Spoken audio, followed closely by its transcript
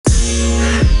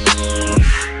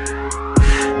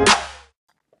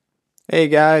Hey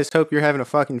guys, hope you're having a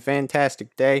fucking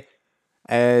fantastic day.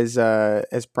 As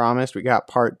promised, we got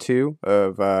part two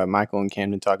of Michael and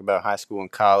Camden talk about high school and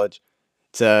college.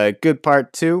 It's a good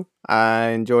part two. I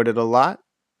enjoyed it a lot.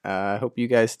 I hope you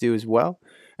guys do as well.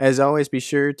 As always, be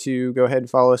sure to go ahead and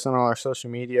follow us on all our social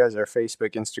medias, our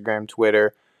Facebook, Instagram,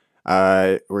 Twitter.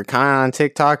 We're kind of on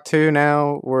TikTok too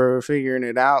now. We're figuring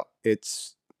it out.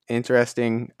 It's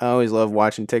interesting. I always love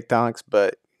watching TikToks,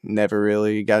 but never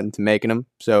really got into making them.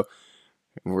 So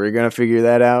we're going to figure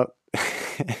that out,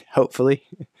 hopefully.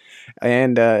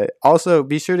 And also,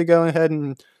 be sure to go ahead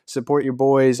and support your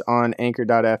boys on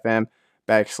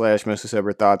anchor.fm/mostly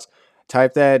sober thoughts.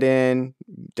 Type that in,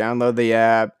 download the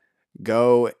app,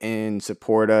 go and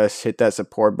support us. Hit that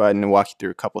support button and walk you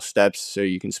through a couple steps so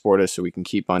you can support us so we can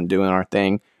keep on doing our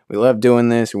thing. We love doing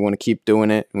this. We want to keep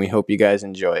doing it, and we hope you guys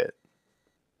enjoy it.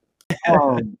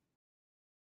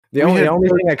 The only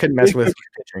thing I couldn't mess with was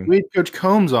pitching. We had Coach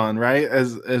Combs on, right,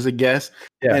 as a guest.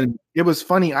 Yeah. And it was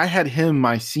funny. I had him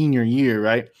my senior year,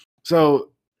 right?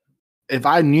 So if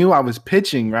I knew I was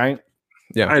pitching, right,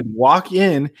 I'd walk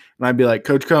in and I'd be like,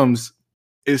 Coach Combs,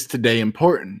 is today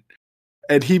important?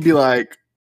 And he'd be like,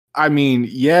 I mean,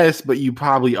 yes, but you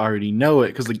probably already know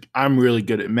it because, like, I'm really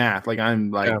good at math. Like,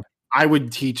 I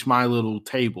would teach my little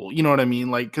table. You know what I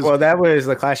mean? Like, well, that was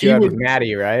the class you had with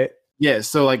Maddie, right? Yeah,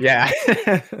 so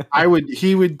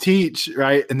he would teach,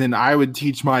 right? And then I would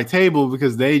teach my table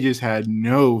because they just had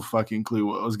no fucking clue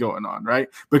what was going on, right?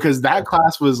 Because that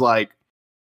class was like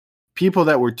people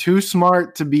that were too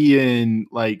smart to be in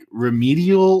like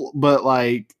remedial, but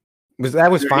like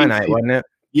that was finite, wasn't it?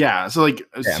 Yeah. So like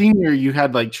senior, you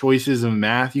had like choices of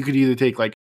math. You could either take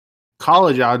like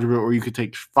college algebra or you could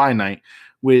take finite,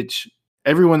 which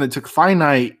everyone that took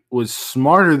finite was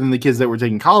smarter than the kids that were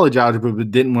taking college algebra but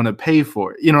didn't want to pay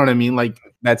for it. You know what I mean? Like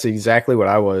that's exactly what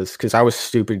I was because I was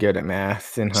stupid good at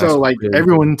math in high school. So like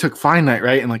everyone took finite,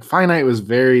 right? And like finite was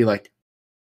very like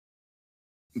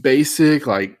basic,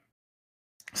 like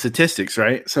statistics,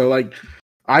 right? So like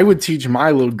I would teach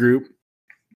my little group,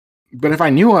 but if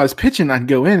I knew I was pitching, I'd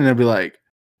go in and I'd be like,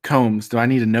 Combs, do I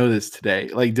need to know this today?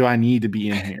 Like, do I need to be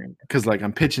in here? Because like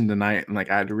I'm pitching tonight and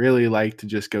like I'd really like to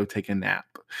just go take a nap.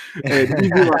 And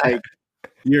he'd be like,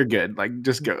 you're good. Like,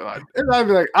 just go on. And I'd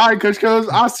be like, all right, Coach Combs,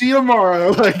 I'll see you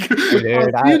tomorrow. Like,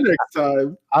 dude, I'll see you next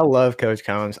time. I love Coach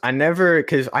Combs. I never,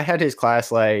 because I had his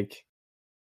class like,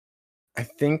 I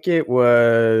think it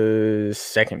was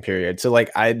second period. So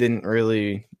like I didn't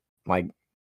really like,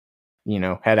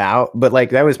 head out. But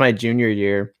like that was my junior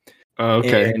year.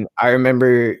 Okay. And I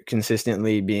remember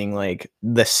consistently being like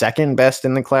the second best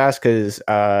in the class because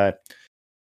I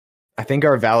think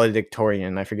our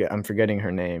valedictorian, I'm forgetting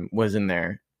her name, was in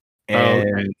there.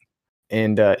 And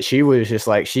she was just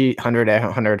like 100,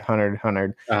 100,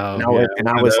 100. And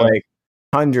I was like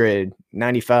 100,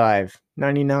 95,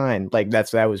 99. Like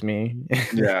that was me.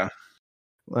 Yeah.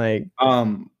 Like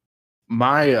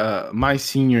my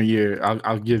senior year,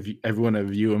 I'll give everyone a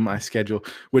view of my schedule,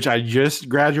 which I just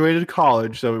graduated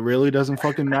college, so it really doesn't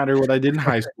fucking matter what I did in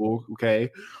high school, okay?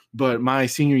 But my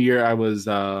senior year, I was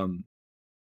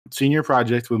senior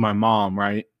project with my mom,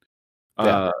 right?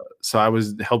 Yeah. So I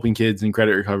was helping kids in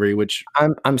credit recovery, which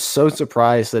I'm so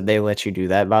surprised that they let you do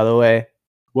that, by the way.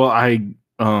 Well,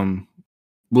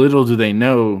 little do they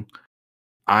know,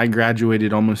 I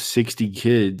graduated almost 60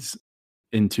 kids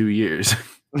in 2 years.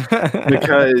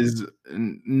 Because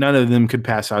none of them could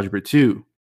pass algebra 2.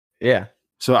 Yeah.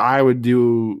 So I would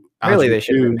do really they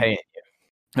should have been paying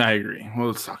you. I agree. Well,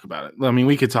 let's talk about it. I mean,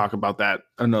 we could talk about that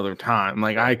another time.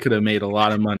 Like I could have made a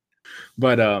lot of money.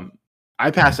 But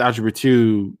I passed algebra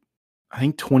 2 I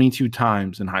think 22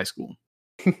 times in high school.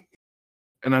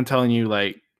 And I'm telling you,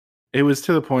 like, it was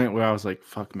to the point where I was like,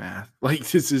 fuck math. Like,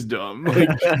 this is dumb. Like,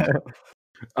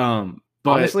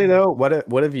 but honestly, though,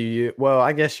 what have you? Well,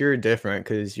 I guess you're different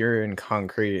because you're in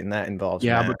concrete, and that involves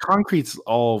math. But concrete's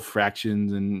all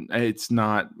fractions, and it's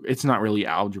not really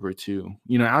algebra 2.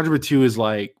 Algebra 2 is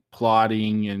like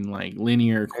plotting and like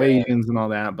linear equations and all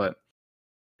that. But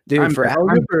dude, for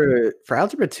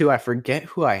algebra 2, I forget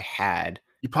who I had.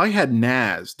 You probably had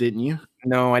Naz, didn't you?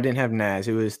 No, I didn't have Naz.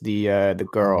 It was the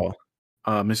girl,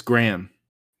 Miss Graham.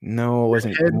 No, it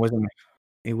wasn't.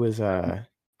 It was I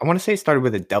want to say it started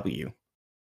with a W.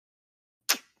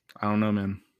 I don't know,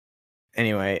 man.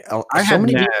 Anyway, I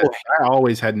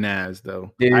always had Naz,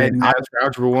 though. Dude, I had Naz for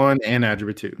algebra 1 and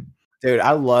algebra 2. Dude,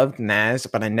 I loved Naz,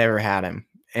 but I never had him,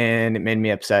 and it made me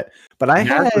upset. But I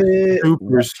had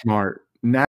super smart.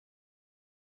 Naz,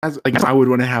 like I would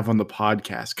want to have on the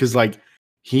podcast because, like,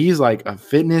 he's like a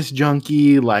fitness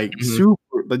junkie, like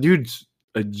super. The dude's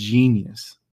a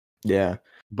genius. Yeah.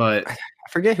 But I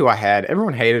forget who I had.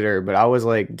 Everyone hated her, but I was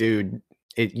like, dude,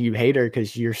 you hate her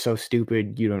because you're so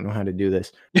stupid. You don't know how to do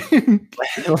this.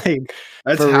 Like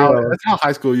that's how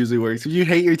high school usually works. If you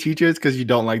hate your teachers because you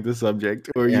don't like the subject,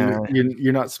 or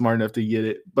you're not smart enough to get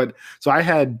it. But so I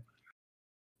had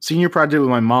senior project with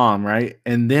my mom, right?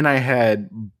 And then I had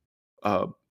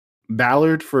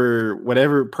Ballard for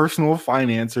whatever personal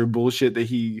finance or bullshit that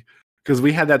because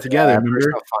we had that together.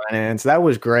 Personal finance. That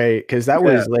was great because that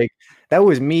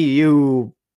was me,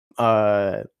 you,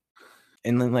 and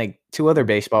then like 2 other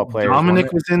baseball players.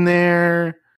 Dominic was in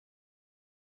there.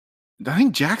 I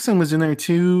think Jackson was in there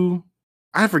too.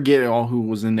 I forget all who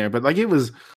was in there, but like it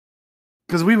was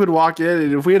because we would walk in,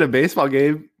 and if we had a baseball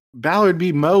game, Ballard would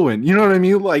be mowing. You know what I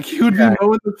mean? Like he would be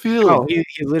mowing the field. Oh, he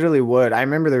literally would. I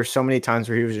remember there were so many times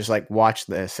where he was just like, "Watch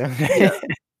this."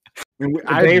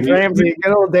 Dave Ramsey,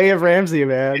 good old Dave Ramsey,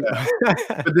 man. Yeah.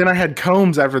 But then I had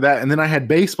Combs after that, and then I had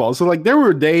baseball. So like there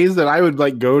were days that I would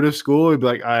like go to school and be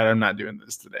like, all right, I'm not doing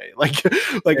this today. Like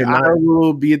I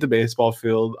will be at the baseball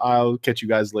field. I'll catch you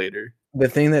guys later. The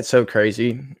thing that's so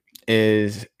crazy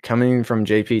is coming from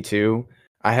JP2,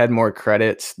 I had more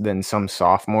credits than some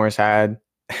sophomores had.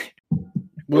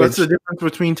 Well, that's the difference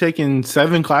between taking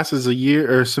 7 classes a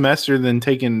year or semester than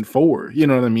taking 4. You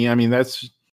know what I mean? I mean, that's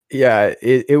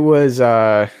it was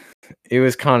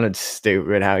kind of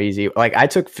stupid how easy. Like I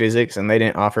took physics and they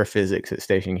didn't offer physics at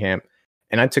Station Camp,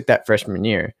 and I took that freshman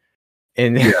year,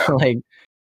 and like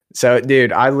so,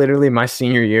 dude, I literally my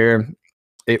senior year,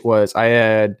 I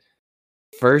had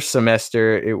first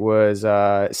semester it was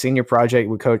senior project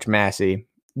with Coach Massey,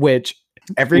 which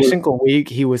every single week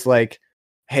he was like,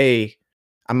 "Hey,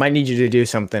 I might need you to do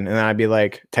something," and then I'd be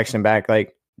like texting back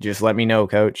like, "Just let me know,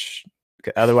 Coach.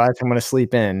 Otherwise, I'm gonna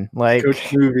sleep in." Like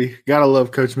Coach Movie, gotta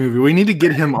love Coach Movie. We need to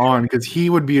get him on because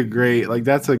he would be a great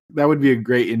that would be a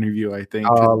great interview. I think.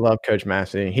 Oh, I love Coach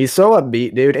Massey. He's so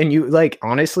upbeat, dude. And you like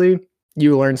honestly,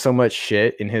 you learn so much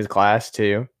shit in his class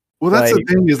too. Well, that's the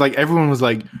thing is like everyone was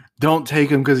like, "Don't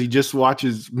take him because he just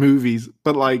watches movies."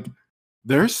 But like,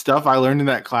 there's stuff I learned in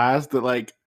that class that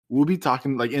like we'll be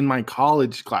talking like in my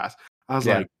college class. I was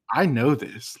like, I know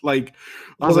this. Like,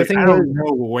 I don't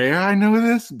know where I know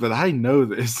this, but I know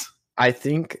this. I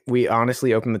think we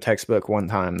honestly opened the textbook one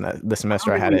time the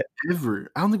semester I had it. I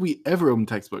don't think we ever opened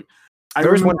textbook.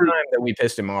 There was one time that we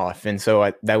pissed him off, and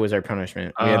so that was our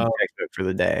punishment. We had the textbook for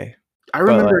the day. I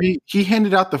remember he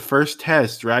handed out the first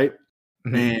test, right?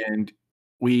 Mm-hmm. And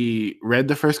we read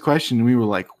the first question, and we were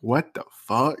like, "What the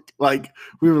fuck?" Like,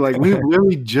 we were like, "We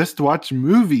really just watch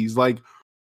movies. Like,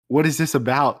 what is this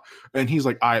about?" And he's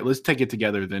like, "All right, let's take it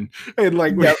together then." And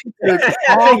like, we all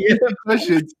the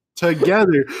questions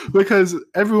together because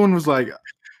everyone was like,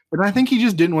 and I think he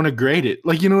just didn't want to grade it.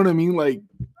 Like, you know what I mean? Like,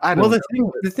 I don't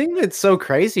know. The thing that's so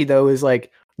crazy though is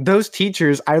like those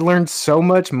teachers I learned so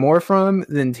much more from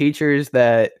than teachers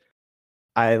that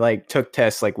I like took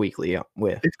tests like weekly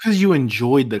with. It's because you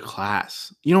enjoyed the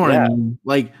class. You know what I mean?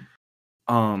 Like,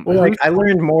 like I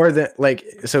learned more than like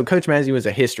so Coach Massey was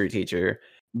a history teacher.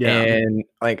 Yeah. And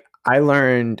like I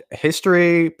learned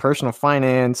history, personal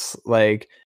finance, like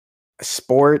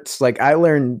sports. Like I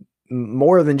learned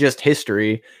more than just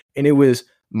history, and it was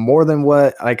more than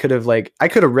what I could have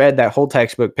read that whole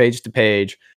textbook page to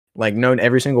page, like known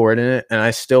every single word in it, and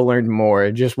I still learned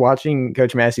more just watching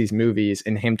Coach Massey's movies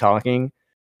and him talking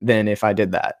than if I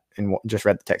did that and just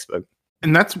read the textbook.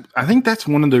 And I think that's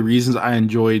one of the reasons I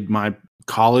enjoyed my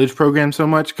college program so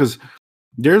much, because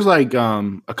there's like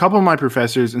a couple of my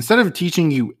professors, instead of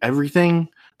teaching you everything,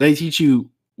 they teach you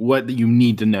what you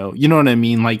need to know. You know what I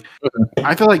mean? Like,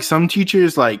 I feel like some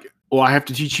teachers like, well, I have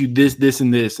to teach you this, this,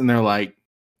 and this. And they're like,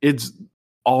 it's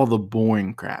all the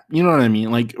boring crap. You know what I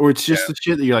mean? Like, or it's just the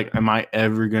shit that you're like, am I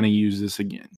ever going to use this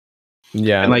again?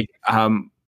 Yeah. And like,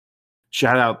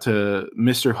 shout out to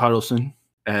Mr. Huddleston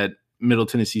at Middle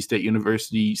Tennessee State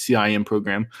University CIM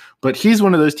program. But he's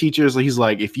one of those teachers. He's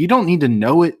like, if you don't need to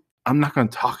know it, I'm not going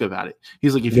to talk about it.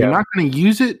 He's like, if you're not going to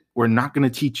use it, we're not going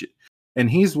to teach it. And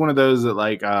he's one of those that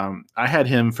like, I had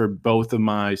him for both of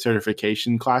my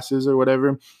certification classes or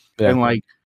whatever. Yeah. And like,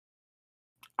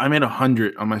 I made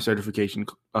 100 on my certification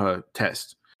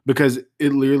test because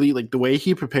it literally, like the way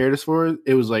he prepared us for it,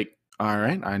 it was like, all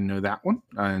right, I know that one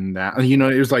and that, you know,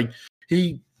 it was like,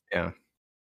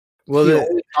 well,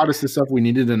 he taught us the stuff we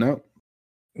needed to know.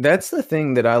 That's the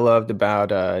thing that I loved about,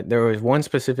 there was one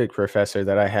specific professor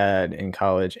that I had in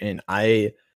college, and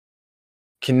I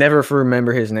can never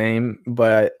remember his name,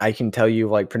 but I can tell you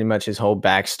like pretty much his whole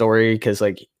backstory. Cause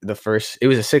like it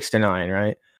was a 6 to 9,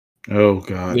 right? Oh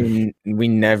God. We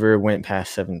never went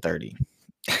past 7:30.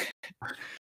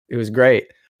 It was great.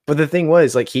 But the thing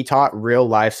was like, he taught real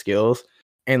life skills,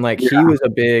 And like he was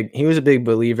a big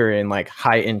believer in like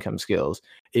high income skills.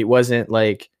 It wasn't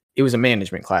like it was a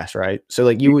management class, right? So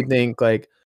like you would think like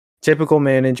typical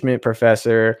management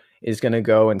professor is going to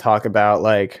go and talk about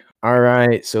like, all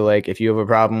right, so like if you have a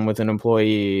problem with an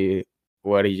employee,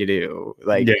 what do you do?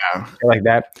 Like like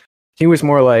that. He was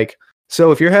more like,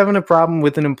 so if you're having a problem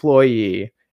with an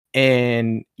employee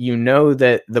and you know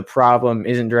that the problem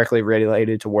isn't directly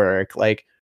related to work, like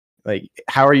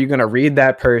how are you going to read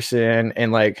that person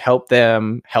and like help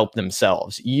them help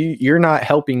themselves? You're not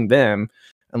helping them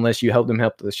unless you help them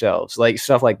help themselves, like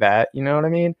stuff like that. You know what I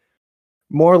mean?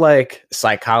 More like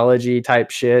psychology type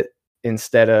shit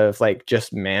instead of like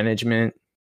just management.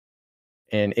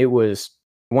 And it was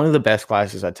one of the best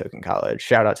classes I took in college.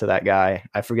 Shout out to that guy.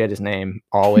 I forget his name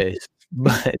always,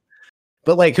 but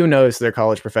like who knows their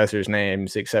college professors'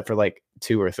 names except for like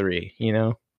 2 or 3, you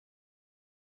know?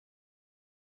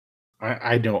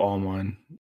 I know all mine.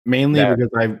 Mainly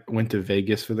because I went to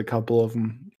Vegas for the couple of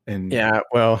them. And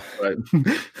well,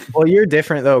 you're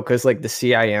different though, because like the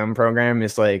CIM program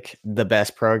is like the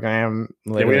best program.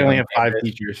 We only have 5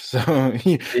 teachers, so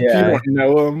if you don't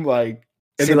know them, like,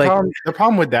 and see, the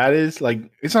problem with that is like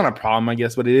it's not a problem, I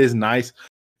guess, but it is nice.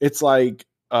 It's like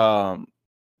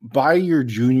by your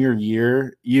junior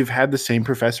year, you've had the same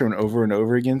professor and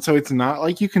over again. So it's not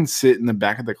like you can sit in the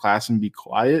back of the class and be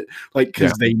quiet, like,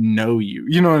 because they know you.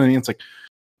 You know what I mean? It's like,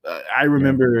 I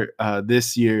remember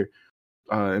this year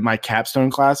in my capstone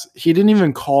class, he didn't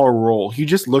even call a roll. He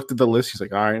just looked at the list. He's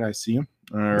like, all right, I see him.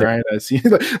 All right, I see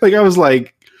him. Like, I was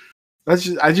like,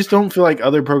 I just don't feel like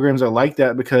other programs are like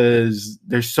that because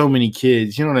there's so many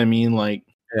kids. You know what I mean? Like,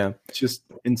 it's just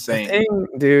insane.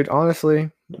 Dude,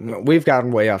 honestly, we've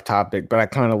gotten way off topic, but I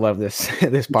kind of love this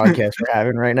podcast we're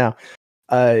having right now.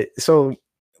 So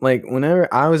like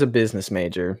whenever I was a business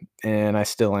major, and I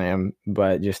still am,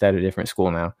 but just at a different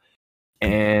school now.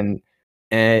 And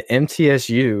at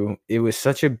MTSU, it was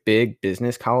such a big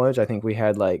business college. I think we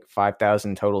had like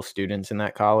 5,000 total students in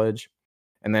that college,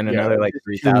 and then another like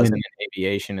 3,000 in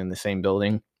aviation in the same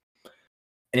building.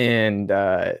 And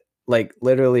like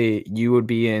literally you would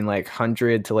be in like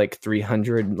 100 to like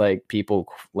 300 like people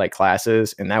like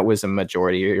classes, and that was a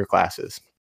majority of your classes.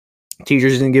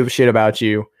 Teachers didn't give a shit about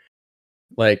you.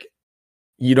 Like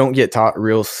you don't get taught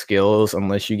real skills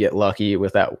unless you get lucky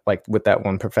with that, like with that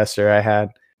one professor I had.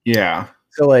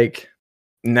 So like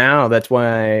now that's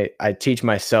why I teach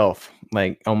myself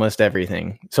like almost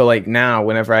everything. So like now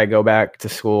whenever I go back to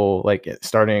school, like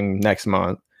starting next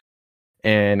month,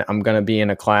 and I'm going to be in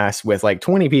a class with like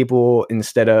 20 people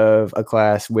instead of a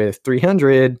class with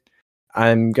 300,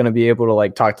 I'm going to be able to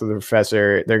like talk to the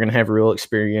professor. They're going to have real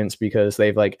experience because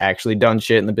they've like actually done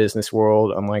shit in the business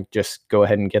world. I'm like, just go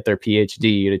ahead and get their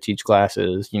PhD to teach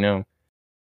classes, you know?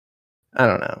 I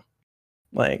don't know.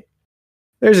 Like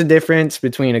there's a difference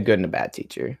between a good and a bad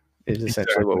teacher is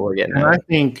essentially what we're getting at. And I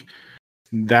think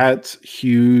that's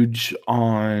huge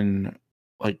on,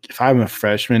 like, if I'm a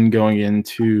freshman going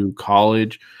into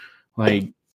college, like,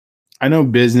 I know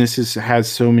business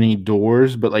has so many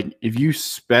doors, but like if you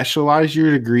specialize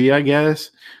your degree, I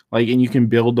guess, like, and you can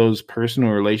build those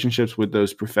personal relationships with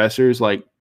those professors, like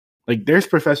there's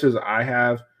professors I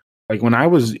have, like when I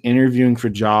was interviewing for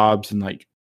jobs and like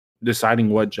deciding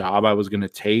what job I was going to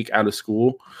take out of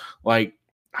school, like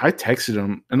I texted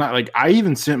them, and I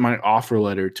even sent my offer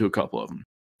letter to a couple of them.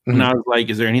 And I was like,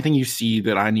 is there anything you see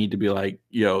that I need to be like,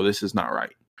 yo, this is not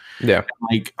right? Yeah.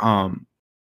 Like,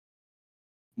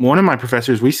 one of my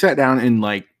professors, we sat down and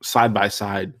like side by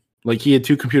side, like he had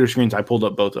 2 computer screens. I pulled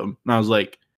up both of them, and I was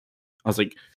like,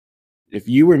 if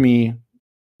you were me,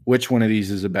 which one of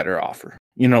these is a better offer?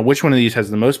 You know, which one of these has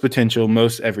the most potential,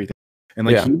 most everything? And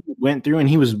like he went through and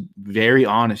he was very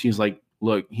honest. He's like,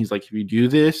 look, he's like, if you do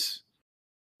this,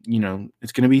 you know,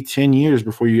 it's going to be 10 years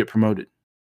before you get promoted.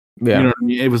 Yeah. You know what I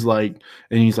mean? It was like,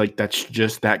 and he's like, that's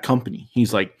just that company.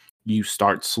 He's like, you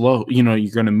start slow, you know,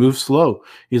 you're going to move slow.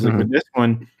 He's like, with this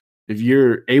one, if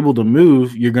you're able to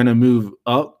move, you're going to move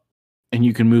up, and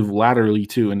you can move laterally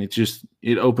too. And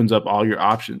it opens up all your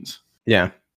options.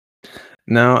 Yeah.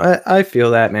 No, I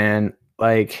feel that, man.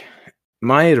 Like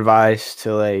my advice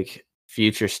to like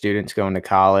future students going to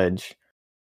college,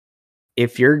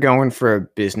 if you're going for a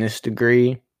business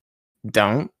degree,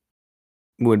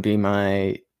 would be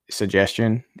my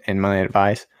suggestion and my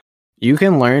advice. You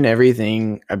can learn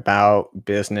everything about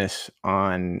business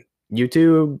on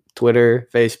YouTube, Twitter,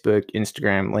 Facebook,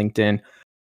 Instagram, LinkedIn,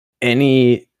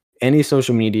 any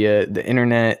social media. The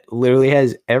internet literally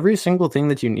has every single thing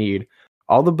that you need.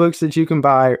 All the books that you can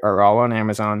buy are all on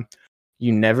Amazon.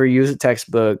 You never use a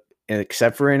textbook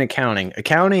except for in accounting.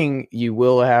 Accounting, you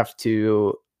will have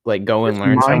to like go and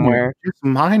learn somewhere. Just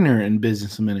minor in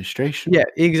business administration. Yeah,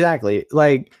 exactly.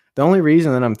 Like the only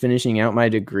reason that I'm finishing out my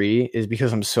degree is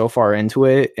because I'm so far into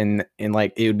it, and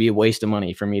like it would be a waste of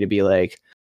money for me to be like,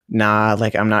 nah,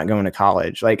 like I'm not going to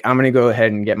college. Like I'm gonna go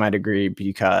ahead and get my degree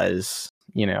because,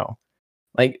 you know,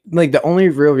 like the only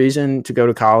real reason to go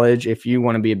to college if you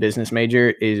want to be a business major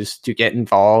is to get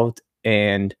involved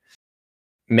and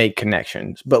make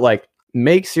connections. But like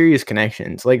make serious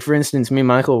connections. Like for instance, me and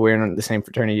Michael, we're in the same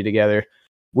fraternity together.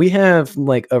 We have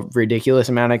like a ridiculous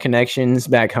amount of connections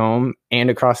back home and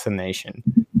across the nation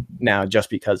now just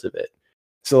because of it.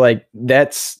 So like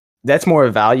that's more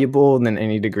valuable than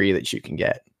any degree that you can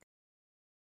get.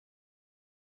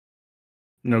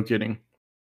 No kidding.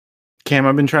 Cam,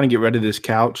 I've been trying to get rid of this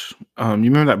couch. You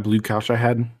remember that blue couch I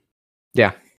had?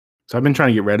 Yeah. So I've been trying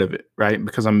to get rid of it, right?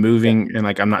 Because I'm moving and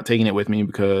like I'm not taking it with me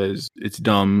because it's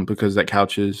dumb because that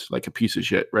couch is like a piece of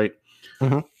shit, right?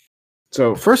 Mm-hmm.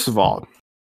 So first of all,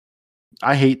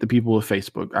 I hate the people of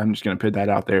Facebook. I'm just going to put that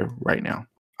out there right now.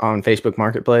 On Facebook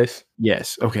Marketplace?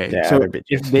 Yes. Okay. Yeah, so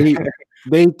if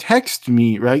they text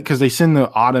me, right? Because they send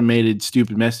the automated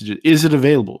stupid messages. Is it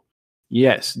available?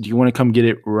 Yes. Do you want to come get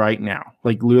it right now?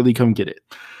 Like literally come get it.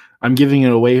 I'm giving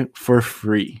it away for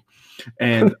free.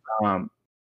 And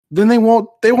then they won't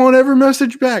ever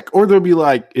message back. Or they'll be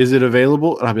like, is it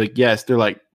available? And I'll be like, yes. They're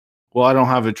like, well, I don't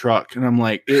have a truck. And I'm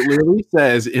like, it literally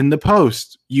says in the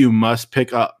post, you must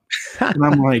pick up. And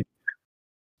I'm like,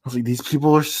 I was like, these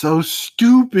people are so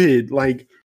stupid. Like,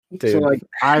 dude. So like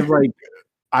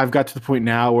I've got to the point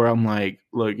now where I'm like,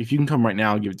 look, if you can come right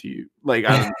now, I'll give it to you. Like,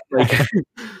 I'm like,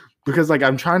 because like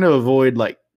I'm trying to avoid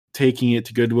like taking it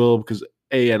to Goodwill because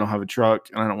I don't have a truck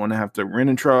and I don't want to have to rent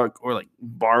a truck or like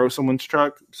borrow someone's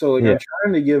truck. So like I'm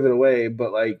trying to give it away,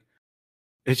 but like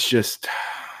it's just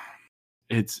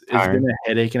it's been a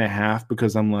headache and a half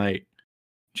because I'm like,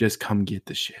 just come get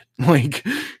the shit. Like,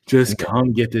 just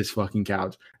come get this fucking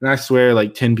couch. And I swear,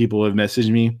 like 10 people have messaged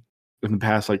me in the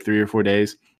past like 3 or 4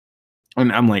 days.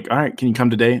 And I'm like, all right, can you come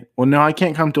today? Well, no, I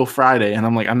can't come till Friday. And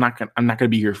I'm like, I'm not gonna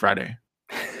be here Friday.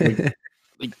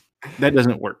 Like that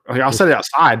doesn't work. Like I'll set it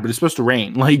outside, but it's supposed to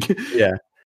rain. Like, yeah.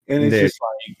 And it's just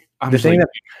like I'm just like,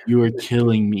 you are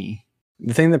killing me.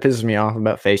 The thing that pisses me off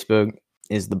about Facebook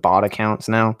is the bot accounts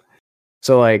now.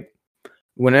 So like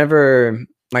whenever,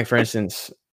 like for instance,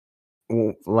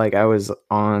 like I was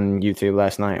on YouTube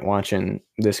last night watching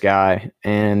this guy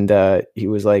and he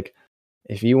was like,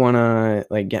 if you want to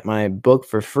like get my book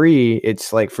for free,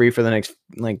 it's like free for the next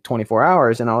like 24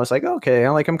 hours. And I was like, okay,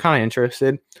 I'm kind of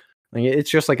interested. Like it's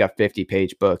just like a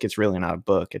 50-page book. It's really not a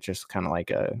book. It's just kind of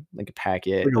like a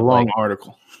packet. Like a long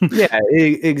article. Yeah,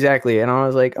 exactly. And I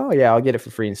was like, oh yeah, I'll get it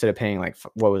for free instead of paying like,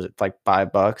 what was it? Like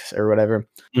 $5 or whatever.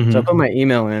 Mm-hmm. So I put my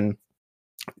email in.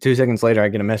 2 seconds later, I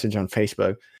get a message on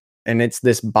Facebook. And it's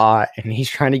this bot, and he's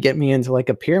trying to get me into like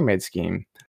a pyramid scheme.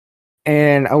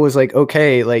 And I was like,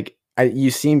 okay, like you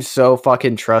seem so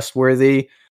fucking trustworthy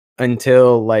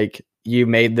until like you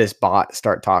made this bot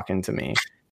start talking to me.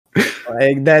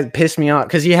 Like that pissed me off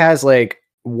because he has like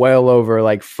well over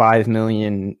like 5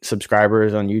 million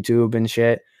subscribers on YouTube and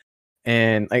shit.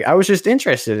 And like I was just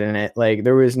interested in it. Like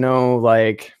there was no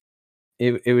like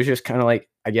it was just kind of like,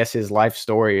 I guess his life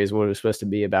story is what it was supposed to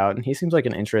be about. And he seems like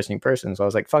an interesting person. So I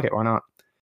was like, fuck it, why not?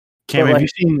 Cam,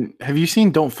 have you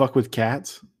seen Don't Fuck with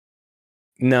Cats?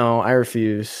 No, I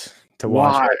refuse to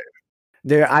watch it.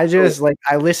 Dude, I just like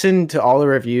I listened to all the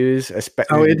reviews.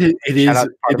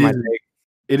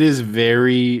 It is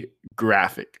very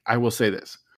graphic. I will say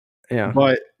this. Yeah.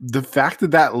 But the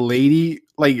fact that lady,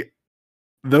 like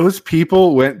those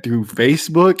people went through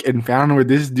Facebook and found where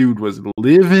this dude was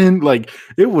living. Like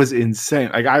it was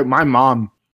insane. Like my mom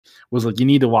was like, you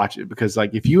need to watch it because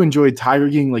like if you enjoyed Tiger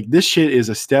King, like this shit is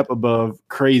a step above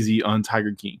crazy on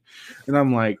Tiger King. And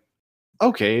I'm like,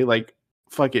 okay, like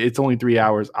fuck it. It's only 3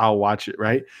 hours. I'll watch it.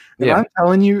 Right. And I'm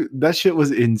telling you, that shit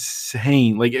was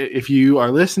insane. Like if you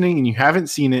are listening and you haven't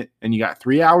seen it and you got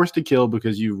 3 hours to kill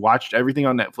because you've watched everything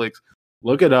on Netflix,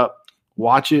 look it up,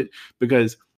 watch it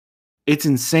because it's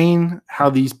insane how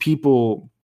these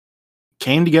people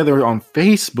came together on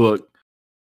Facebook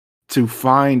to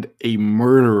find a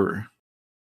murderer.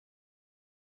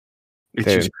 It's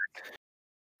dude, just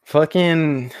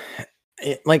fucking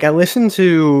like I listened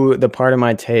to the Part of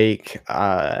My Take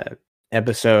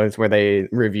episodes where they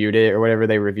reviewed it or whatever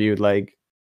they reviewed. Like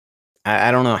I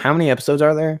don't know how many episodes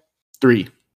are there. 3.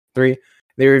 They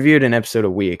reviewed an episode a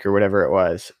week or whatever it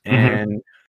was, and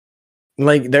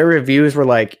like their reviews were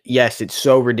like, yes, it's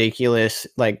so ridiculous,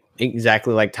 like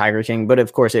exactly like Tiger King, but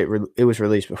of course it was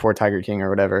released before Tiger King or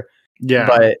whatever. Yeah.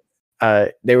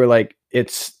 But they were like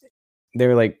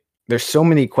there's so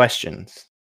many questions.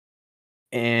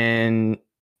 And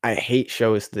I hate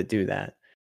shows that do that.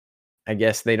 I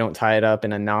guess they don't tie it up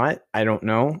in a knot. I don't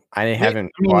know. I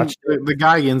haven't watched it. The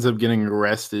guy ends up getting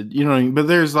arrested, you know what I mean? But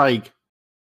there's like,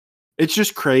 it's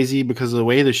just crazy because the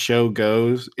way the show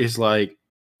goes is like,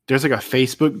 there's like a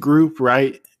Facebook group,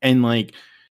 right? And like,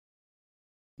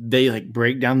 they like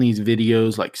break down these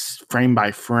videos like frame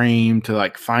by frame to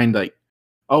like find like,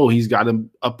 oh, he's got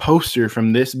a poster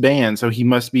from this band, so he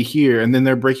must be here. And then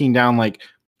they're breaking down like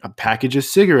a package of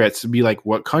cigarettes to be like,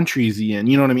 what country is he in?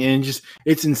 You know what I mean? And just,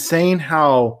 it's insane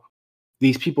how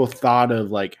these people thought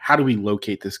of like, how do we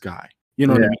locate this guy? You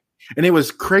know what I mean? And it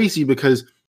was crazy because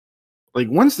like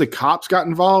once the cops got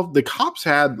involved, the cops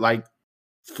had like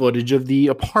footage of the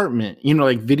apartment, you know,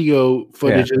 like video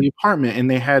footage of the apartment,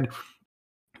 and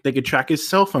they could track his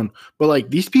cell phone. But like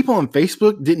these people on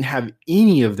Facebook didn't have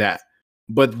any of that,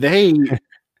 but they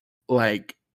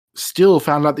like still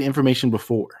found out the information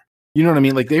before. You know what I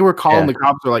mean? Like they were calling the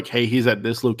cops, were like, hey, he's at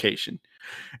this location.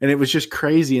 And it was just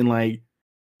crazy. And like,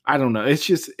 I don't know. It's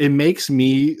just, it makes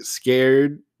me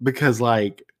scared because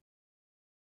like,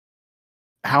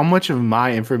 how much of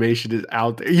my information is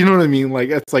out there? You know what I mean? Like,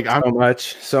 it's like, I'm ready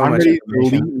to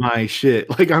delete my shit.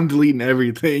 Like I'm deleting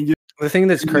everything. The thing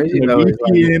that's crazy though is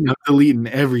like, I'm deleting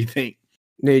everything.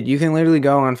 Dude, you can literally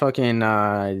go on fucking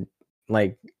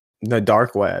like the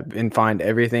dark web and find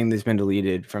everything that's been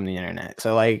deleted from the internet.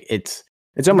 So like it's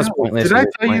almost pointless. Did I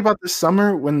tell you about this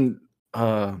summer when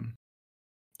so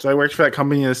I worked for that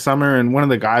company this summer, and one of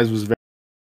the guys was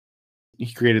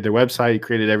he created their website, he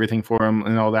created everything for them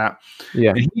and all that.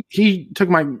 Yeah. And he took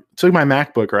my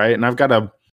MacBook, right? And I've got I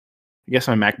guess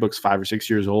my MacBook's 5 or 6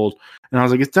 years old. And I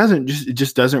was like, it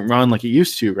just doesn't run like it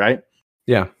used to, right?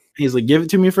 Yeah. He's like, give it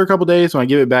to me for a couple days. When I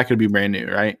give it back, it'll be brand new,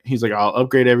 right? He's like, I'll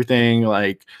upgrade everything,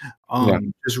 like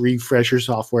just refresh your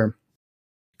software.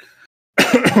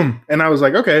 And I was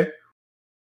like, okay.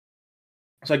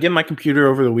 So I get my computer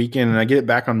over the weekend and I get it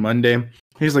back on Monday.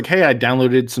 He's like, hey, I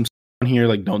downloaded some stuff on here,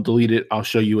 like don't delete it. I'll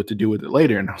show you what to do with it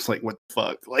later. And I was like, what the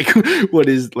fuck? Like, what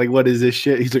is this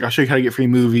shit? He's like, I'll show you how to get free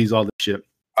movies, all this shit.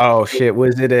 Oh shit.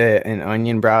 Was it the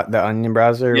Onion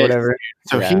browser or whatever?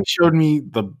 So he showed me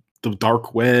the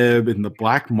dark web and the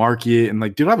black market, and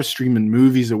like, dude, I was streaming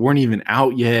movies that weren't even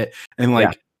out yet. And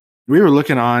like we were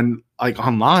looking on like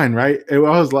online, right? And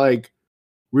I was like,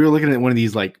 we were looking at one of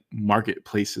these like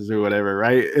marketplaces or whatever,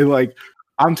 right? And like,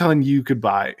 I'm telling you, you could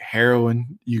buy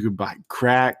heroin, you could buy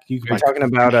crack, you could You're talking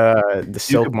about the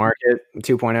Silk Market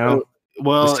 2.0.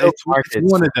 Well, it's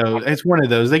one of those. It's one of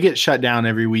those. They get shut down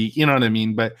every week. You know what I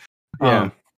mean? But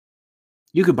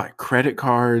you could buy credit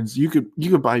cards. You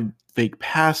could buy fake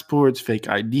passports, fake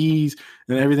IDs,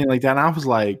 and everything like that. And I was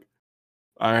like,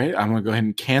 all right, I'm gonna go ahead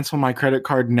and cancel my credit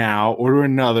card now. Order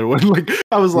another one. Like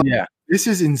I was like, this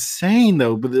is insane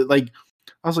though. But like,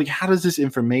 I was like, how does this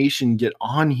information get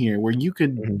on here where you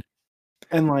could?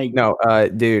 And like, no,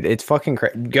 dude, it's fucking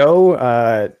crazy.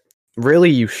 Go. Really,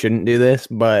 you shouldn't do this,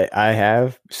 but I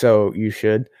have, so you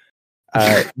should.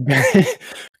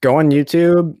 Go on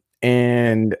YouTube,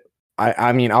 and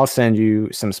I mean, I'll send you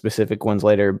some specific ones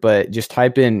later, but just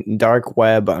type in dark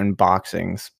web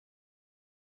unboxings.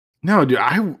 No, dude,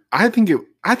 I think it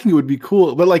would be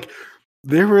cool, but like,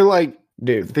 there were like,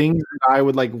 dude, things that I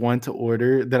would like want to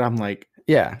order that I'm like,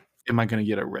 am I gonna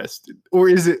get arrested, or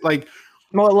is it like?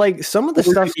 Well, like some of the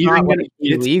stuff's not like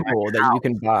illegal that you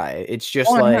can buy. It's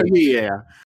just like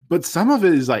but some of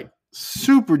it is like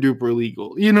super duper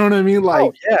illegal. You know what I mean?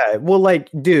 Like, well, like,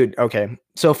 dude, okay.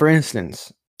 So, for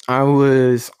instance, I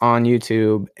was on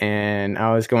YouTube and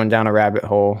I was going down a rabbit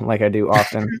hole like I do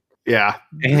often.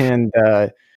 And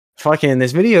fucking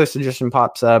this video suggestion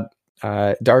pops up,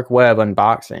 dark web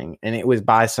unboxing, and it was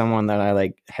by someone that I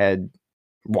like had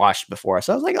watched before.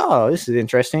 So I was like, oh, this is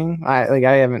interesting. I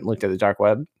haven't looked at the dark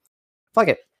web. Fuck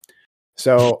it.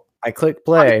 So I click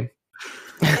play.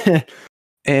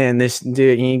 And this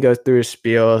dude, he goes through his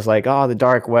spiel. It's like, oh, the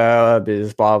dark web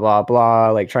is blah, blah,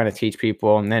 blah, like trying to teach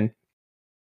people. And then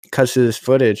cuts to this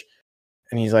footage.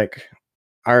 And he's like,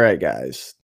 all right,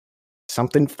 guys,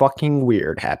 something fucking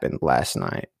weird happened last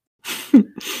night.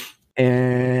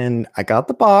 And I got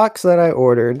the box that I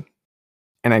ordered.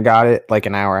 And I got it like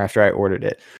an hour after I ordered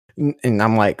it. And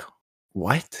I'm like,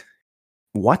 what?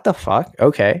 What the fuck?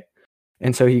 Okay.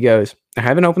 And so he goes, I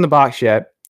haven't opened the box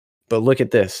yet, but look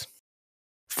at this.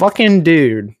 Fucking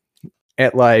dude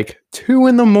at like 2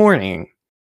 a.m,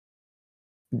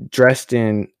 dressed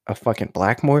in a fucking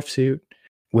black morph suit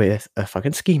with a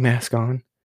fucking ski mask on,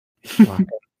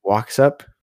 walks up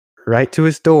right to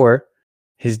his door.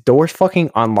 His door's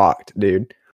fucking unlocked,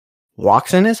 dude.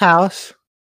 Walks in his house.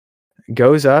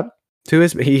 Goes up to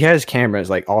he has cameras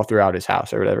like all throughout his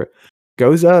house or whatever.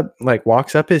 goes up, like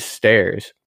walks up his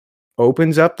stairs,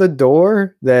 opens up the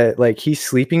door that like he's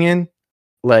sleeping in,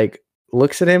 like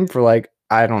looks at him for like,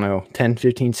 I don't know, 10,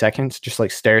 15 seconds, just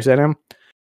like stares at him,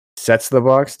 sets the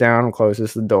box down,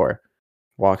 closes the door,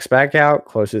 walks back out,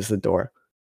 closes the door.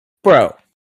 Bro.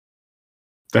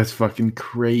 That's fucking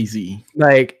crazy.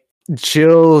 Like,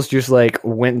 chills just like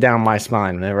went down my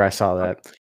spine whenever I saw that.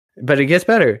 But it gets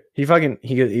better. He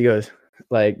goes,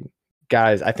 like,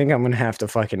 guys, I think I'm gonna have to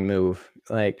fucking move.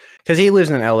 Like, because he lives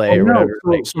in LA or whatever.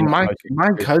 So my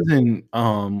cousin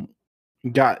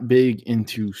got big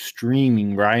into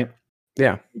streaming, right?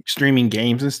 Yeah. Streaming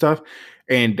games and stuff.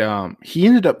 And he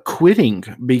ended up quitting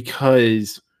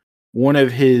because one of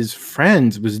his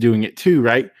friends was doing it too,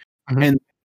 right? Mm-hmm. And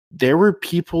there were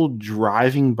people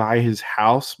driving by his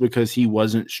house because he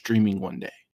wasn't streaming one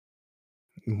day.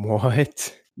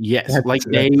 What? Yes, like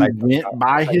they went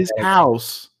by his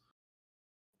house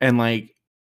and like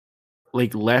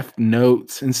left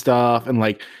notes and stuff, and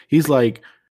like he's like,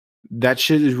 that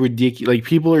shit is ridiculous. Like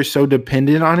people are so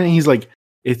dependent on it. He's like,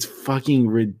 it's fucking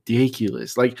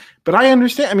ridiculous. Like, but I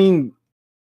understand. I mean,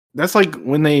 that's like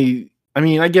when I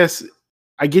guess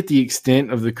I get the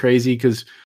extent of the crazy because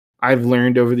I've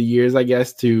learned over the years, I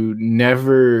guess, to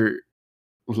never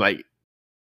leave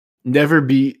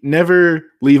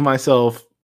myself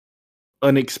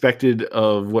unexpected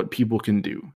of what people can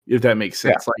do, if that makes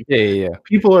sense. Yeah.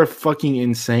 People are fucking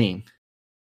insane.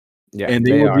 Yeah, and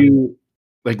they will do,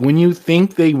 like, when you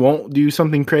think they won't do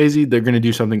something crazy, they're gonna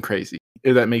do something crazy,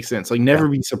 if that makes sense. Like, never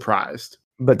be surprised.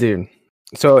 But dude,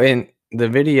 so in the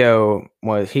video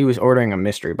he was ordering a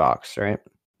mystery box, right?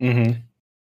 Mm-hmm.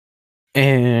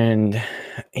 And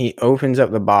he opens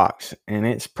up the box, and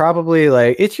it's probably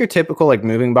like, it's your typical like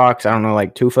moving box. I don't know,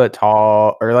 like 2 foot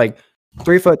tall or like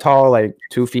 3 foot tall, like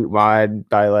 2 feet wide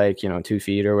by like, 2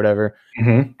 feet or whatever.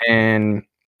 Mm-hmm. And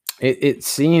it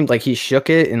seemed like he shook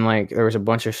it, and like there was a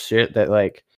bunch of shit that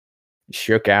like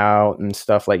shook out and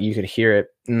stuff, like you could hear it.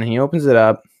 And he opens it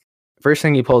up. First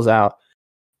thing he pulls out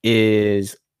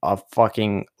is a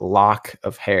fucking lock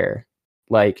of hair.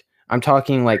 Like, I'm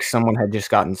talking like someone had just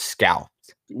gotten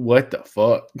scalped. What the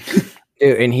fuck?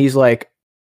 And he's like,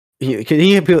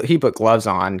 he put gloves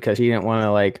on because he didn't want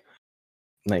to like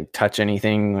touch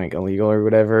anything like illegal or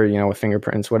whatever, with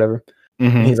fingerprints, whatever.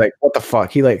 Mm-hmm. And he's like, what the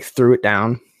fuck? He like threw it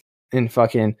down, and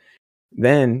fucking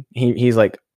then he's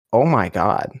like, oh my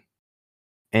God.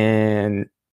 And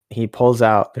he pulls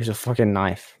out, there's a fucking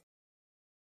knife.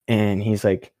 And he's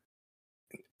like,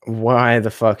 why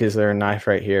the fuck is there a knife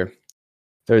right here?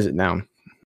 Throws it down.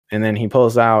 And then he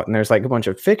pulls out, and there's like a bunch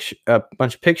of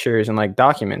pictures and like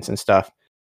documents and stuff.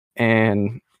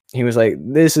 And he was like,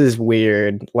 this is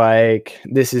weird. Like,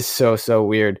 this is so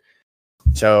weird.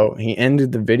 So he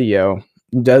ended the video,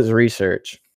 does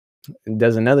research,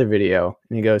 does another video,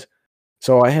 and he goes,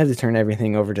 so I had to turn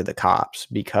everything over to the cops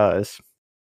because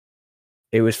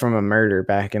it was from a murder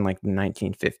back in like the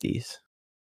 1950s.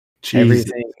 Jesus.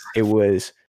 Everything,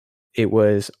 it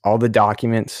was all the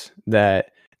documents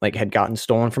that like had gotten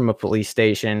stolen from a police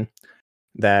station.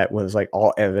 That was like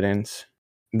all evidence.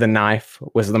 The knife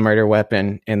was the murder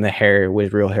weapon, and the hair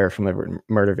was real hair from the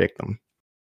murder victim.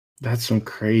 That's some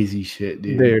crazy shit,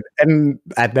 dude. And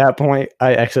at that point,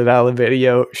 I exited out of the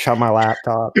video, shut my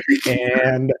laptop,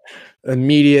 and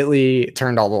immediately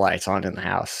turned all the lights on in the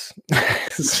house.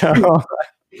 So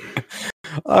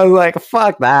I was like,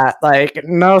 fuck that. Like,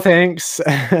 no thanks.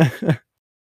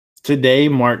 Today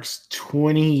marks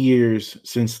 20 years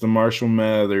since the Marshall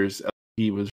Mathers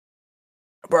LP was.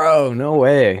 Bro, no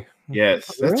way.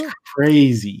 Yes, that's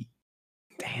crazy.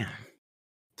 Damn.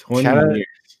 20 years.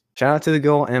 Shout out to the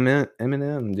girl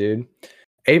Eminem, dude.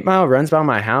 8 Mile runs by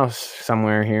my house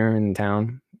somewhere here in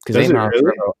town. Because 8 Mile,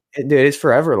 really? Dude, it's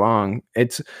forever long.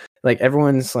 It's like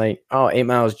everyone's like, oh, 8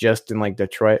 Mile is just in like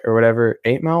Detroit or whatever.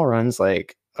 8 Mile runs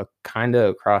like a kind of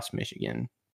across Michigan.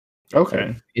 Okay.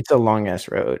 Like, it's a long ass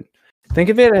road. Think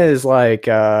of it as like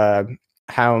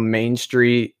how Main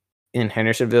Street in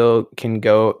Hendersonville can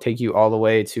take you all the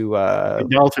way to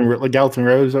Gallatin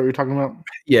Road. Is that what you're talking about?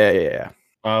 Yeah.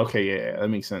 Okay, yeah, that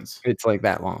makes sense. It's like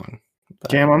that long. But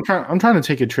Cam, I'm trying to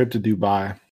take a trip to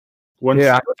Dubai.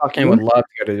 I fucking would love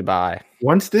to go to Dubai.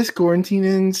 Once this quarantine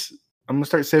ends, I'm gonna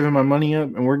start saving my money up,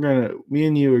 and me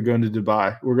and you are going to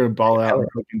Dubai. We're gonna ball out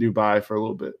in Dubai for a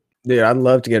little bit. Dude, I'd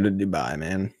love to go to Dubai,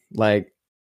 man. Like,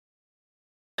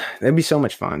 that'd be so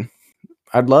much fun.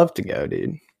 I'd love to go,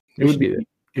 dude. It would be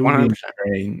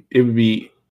 100%. It would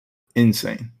be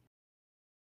insane.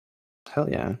 Hell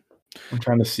yeah. I'm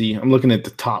trying to see. I'm looking at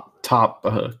the top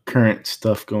current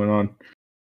stuff going on.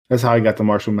 That's how I got the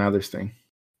Marshall Mathers thing.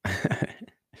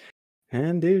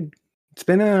 And dude, it's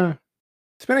been a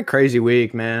It's been a crazy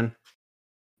week, man.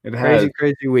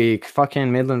 Crazy week.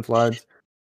 Fucking Midland floods.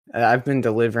 I've been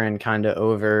delivering kind of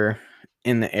over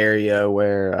in the area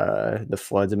where the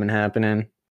floods have been happening.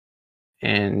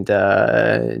 And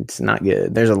it's not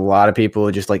good. There's a lot of people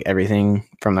just like everything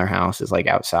from their house is like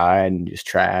outside and just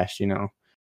trash, you know.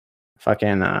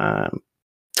 Fucking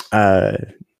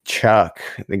Chuck,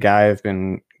 the guy I've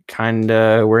been kind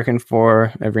of working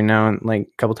for every now and like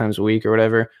a couple times a week or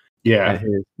whatever. Yeah. At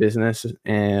his business,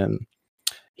 and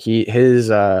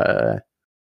his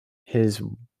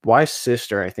wife's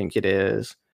sister, I think it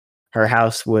is, her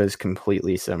house was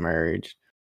completely submerged.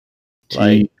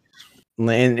 Like,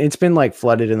 and it's been like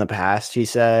flooded in the past, he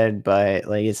said, but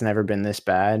like it's never been this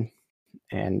bad.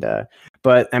 And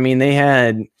but I mean,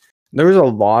 there was a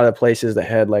lot of places that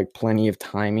had like plenty of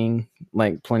time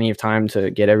to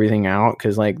get everything out,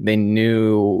 because like they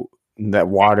knew that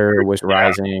water was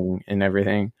rising and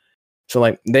everything. So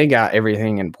like they got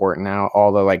everything important out,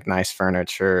 all the like nice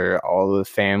furniture, all the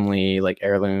family like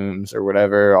heirlooms or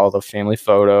whatever, all the family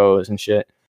photos and shit.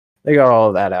 They got all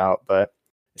of that out, but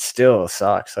it still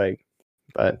sucks. Like,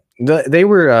 but they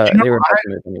were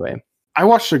anyway. I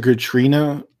watched a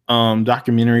Katrina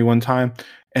documentary one time,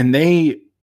 and they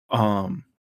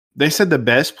said the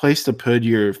best place to put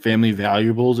your family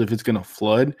valuables if it's gonna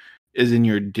flood is in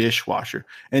your dishwasher.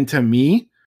 And to me,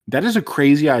 that is a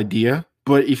crazy idea.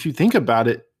 But if you think about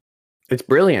it, it's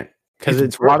brilliant because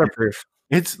it's waterproof.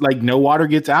 It's like no water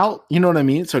gets out. You know what I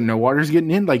mean? So no water's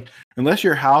getting in. Like, unless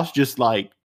your house just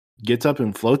like gets up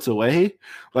and floats away,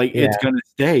 like it's gonna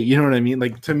stay. You know what I mean?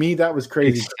 Like, to me, that was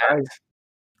crazy.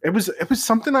 It was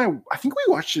something I think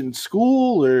we watched in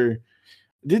school or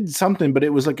did something, but it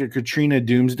was like a Katrina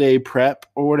doomsday prep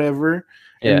or whatever.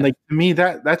 Yeah. And like, to me,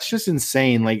 that's just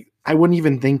insane. Like, I wouldn't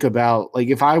even think about, like,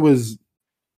 if I was,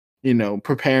 you know,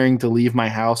 preparing to leave my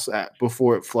house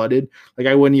before it flooded, like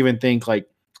I wouldn't even think like,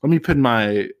 let me put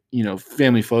my, you know,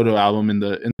 family photo album in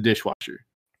the dishwasher.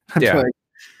 Yeah. Like,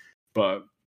 but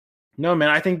no, man,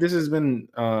 I think this has been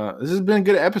a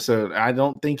good episode. I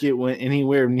don't think it went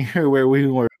anywhere near where we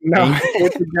were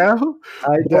to go.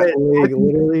 I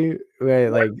literally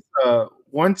like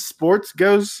once sports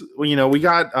goes, well, you know, we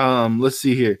got let's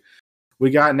see here.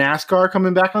 We got NASCAR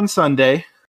coming back on Sunday.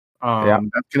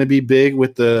 That's going to be big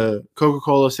with the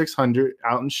Coca-Cola 600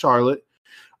 out in Charlotte.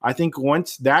 I think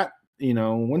once that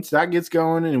gets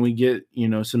going and we get, you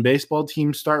know, some baseball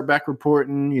teams start back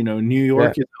reporting, you know, New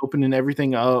York is opening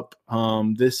everything up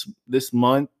this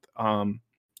month,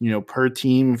 you know, per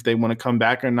team, if they want to come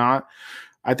back or not.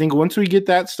 I think once we get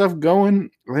that stuff going,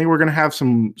 I think we're going to have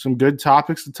some good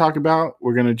topics to talk about.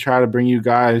 We're going to try to bring you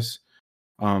guys,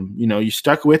 you know, you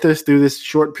stuck with us through this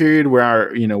short period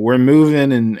where you know, we're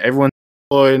moving and everyone's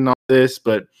employed and all this,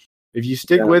 but if you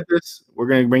stick with us, we're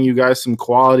going to bring you guys some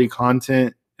quality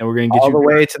content, and we're going to get all the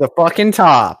way to the fucking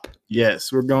top.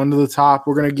 Yes, we're going to the top.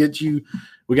 We're going to get you.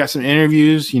 We got some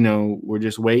interviews, you know, we're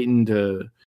just waiting to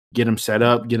get them set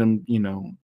up, get them, you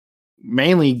know,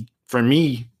 mainly for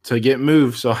me to get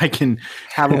moved so I can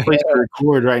have a place to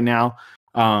record right now.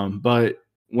 But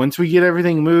once we get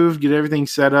everything moved, get everything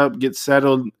set up, get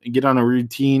settled, get on a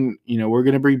routine, you know, we're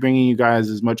going to be bringing you guys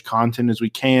as much content as we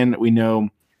can. We know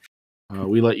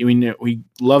we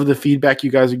love the feedback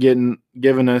you guys are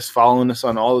giving us, following us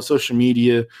on all the social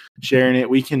media, sharing it.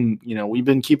 We can, you know, we've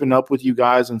been keeping up with you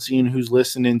guys and seeing who's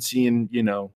listening, seeing, you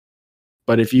know,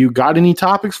 but if you got any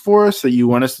topics for us that you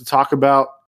want us to talk about,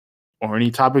 or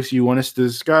any topics you want us to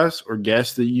discuss, or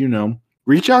guests that, you know,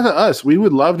 reach out to us. We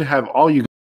would love to have all you guys.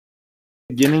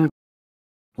 Beginning,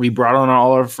 we brought on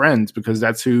all our friends because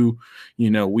that's who,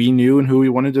 you know, we knew and who we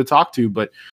wanted to talk to.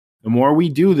 But the more we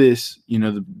do this, you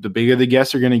know, the bigger the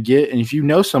guests are going to get. And if you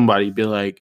know somebody, be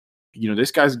like, you know,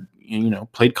 this guy's, you know,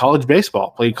 played college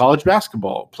baseball, played college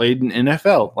basketball, played in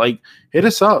NFL, like, hit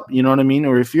us up, you know what I mean?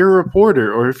 Or if you're a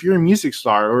reporter, or if you're a music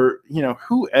star, or, you know,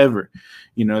 whoever,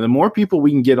 you know, the more people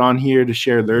we can get on here to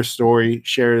share their story,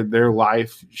 share their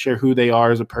life, share who they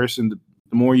are as a person, the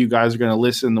more you guys are going to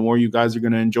listen, the more you guys are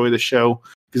going to enjoy the show.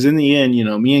 Because in the end, you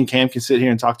know, me and Cam can sit here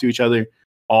and talk to each other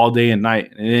all day and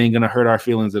night, and it ain't going to hurt our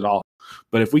feelings at all.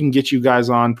 But if we can get you guys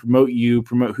on, promote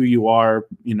who you are,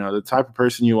 you know, the type of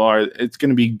person you are, it's going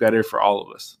to be better for all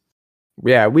of us.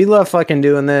 Yeah, we love fucking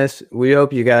doing this. We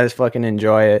hope you guys fucking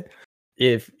enjoy it.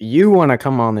 If you want to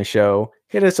come on the show,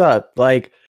 hit us up.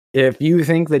 Like, if you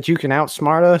think that you can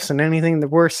outsmart us in anything that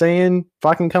we're saying,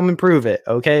 fucking come and prove it.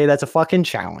 Okay, that's a fucking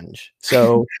challenge.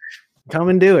 So come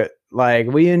and do it. Like,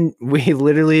 we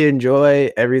literally enjoy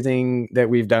everything that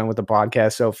we've done with the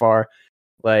podcast so far.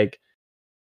 Like,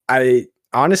 I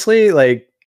honestly, like,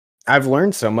 I've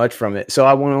learned so much from it, so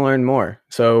I want to learn more.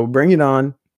 So bring it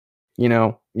on. you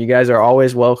know, you guys are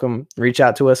always welcome. Reach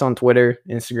out to us on Twitter,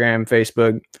 Instagram,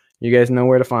 Facebook. You guys know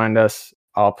where to find us.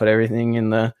 I'll put everything in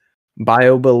the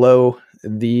bio below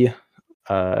the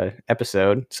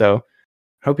episode. So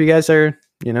hope you guys are,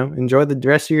 you know, enjoy the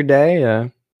rest of your day.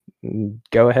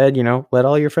 Go ahead, you know, let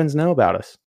all your friends know about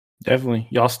us. Definitely.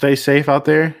 Y'all stay safe out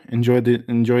there. Enjoy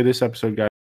this episode, guys.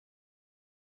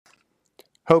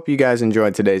 Hope you guys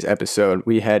enjoyed today's episode.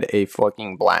 We had a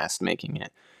fucking blast making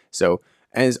it. So,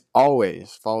 as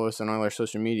always, follow us on all our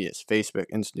social medias, Facebook,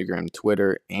 Instagram,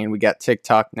 Twitter, and we got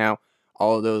TikTok now.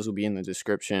 All of those will be in the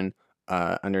description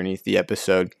underneath the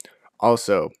episode.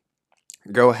 Also,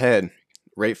 go ahead,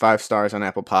 rate 5 stars on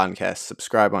Apple Podcasts,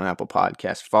 subscribe on Apple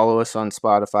Podcasts, follow us on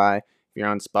Spotify. If you're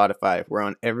on Spotify, we're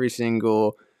on every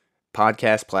single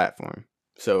podcast platform.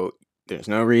 So there's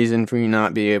no reason for you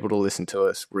not be able to listen to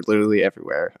us. We're literally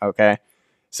everywhere, okay?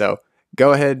 So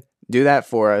go ahead, do that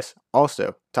for us.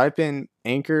 Also, type in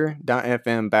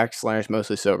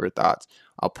anchor.fm/mostly sober thoughts.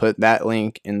 I'll put that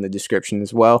link in the description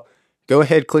as well. Go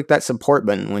ahead, click that support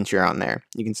button once you're on there.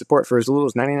 You can support for as little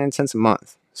as 99 cents a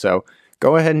month. So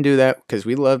go ahead and do that because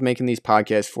we love making these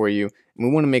podcasts for you and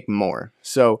we want to make more.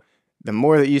 So the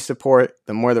more that you support,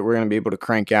 the more that we're going to be able to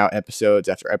crank out episodes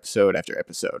after episode after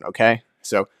episode, okay?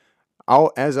 So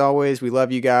as always, we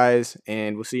love you guys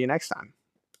and we'll see you next time.